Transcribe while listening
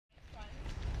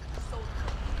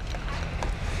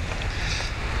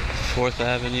4th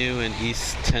Avenue and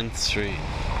East 10th Street.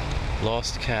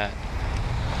 Lost cat.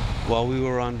 While we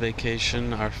were on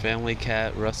vacation, our family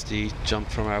cat, Rusty,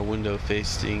 jumped from our window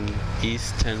facing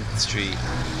East 10th Street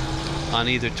on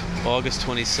either August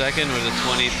 22nd or the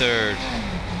 23rd.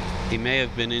 He may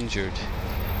have been injured.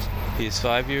 He is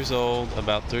 5 years old,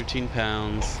 about 13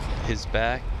 pounds. His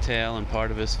back, tail, and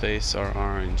part of his face are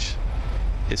orange.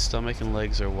 His stomach and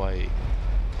legs are white.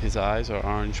 His eyes are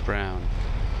orange-brown.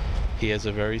 He has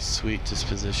a very sweet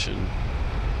disposition.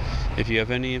 If you have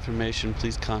any information,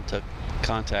 please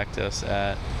contact us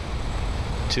at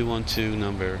 212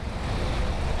 number.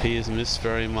 He is missed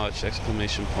very much!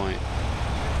 Exclamation point.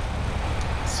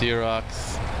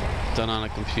 Xerox, done on a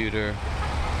computer.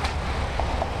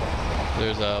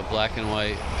 There's a black and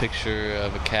white picture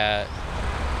of a cat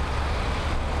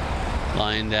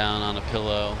lying down on a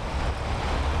pillow,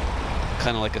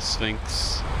 kind of like a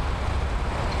sphinx.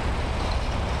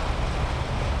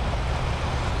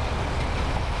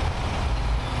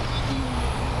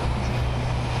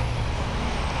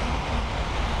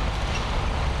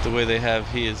 The way they have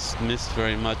 "he is missed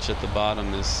very much" at the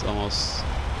bottom is almost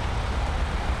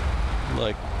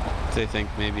like they think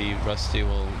maybe Rusty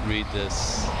will read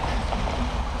this.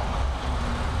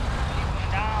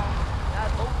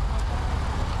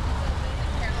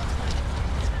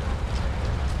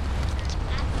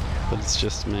 But it's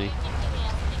just me.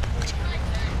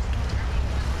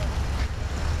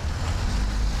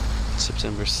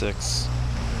 September 6th,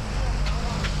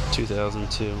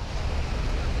 2002,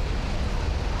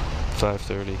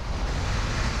 5:30.